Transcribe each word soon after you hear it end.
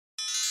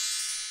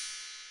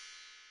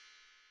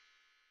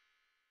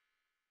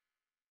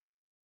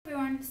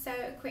So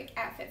a quick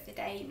outfit for the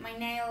day. My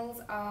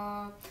nails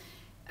are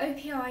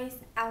OPI's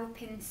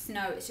Alpine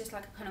Snow. It's just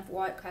like a kind of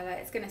white colour.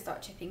 It's going to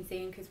start chipping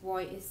soon because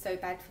white is so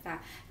bad for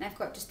that. And I've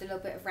got just a little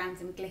bit of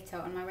random glitter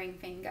on my ring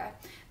finger.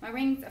 My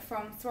rings are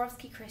from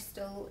Swarovski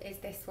Crystal is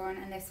this one,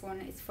 and this one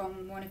is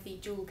from one of the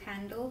jewel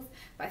candles,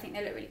 but I think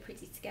they look really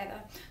pretty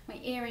together. My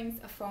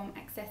earrings are from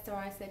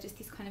Accessorize. They're just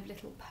these kind of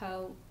little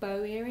pearl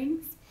bow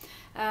earrings.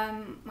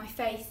 My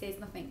face is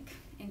nothing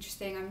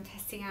interesting. I'm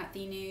testing out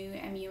the new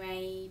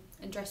MUA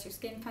Undress Your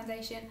Skin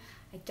foundation.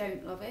 I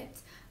don't love it.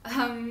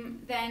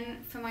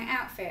 Then for my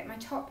outfit, my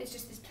top is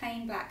just this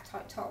plain black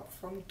tight top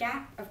from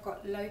Gap. I've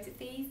got loads of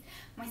these.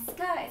 My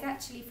skirt is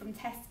actually from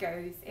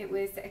Tesco's. It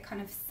was a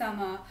kind of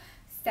summer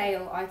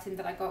sale item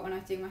that I got when I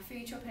was doing my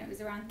food shop, and it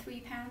was around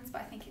 £3, but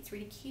I think it's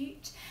really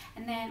cute.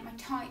 And then my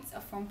tights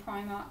are from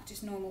Primark,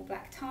 just normal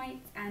black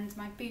tights, and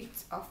my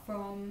boots are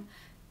from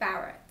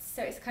Barrett.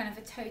 So it's kind of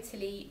a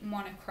totally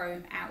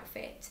monochrome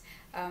outfit.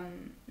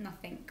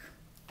 Nothing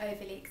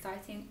overly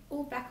exciting,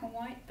 all black and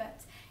white,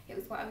 but it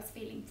was what I was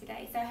feeling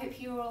today. So I hope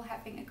you're all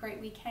having a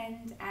great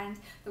weekend and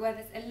the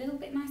weather's a little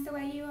bit nicer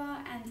where you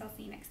are, and I'll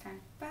see you next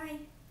time. Bye!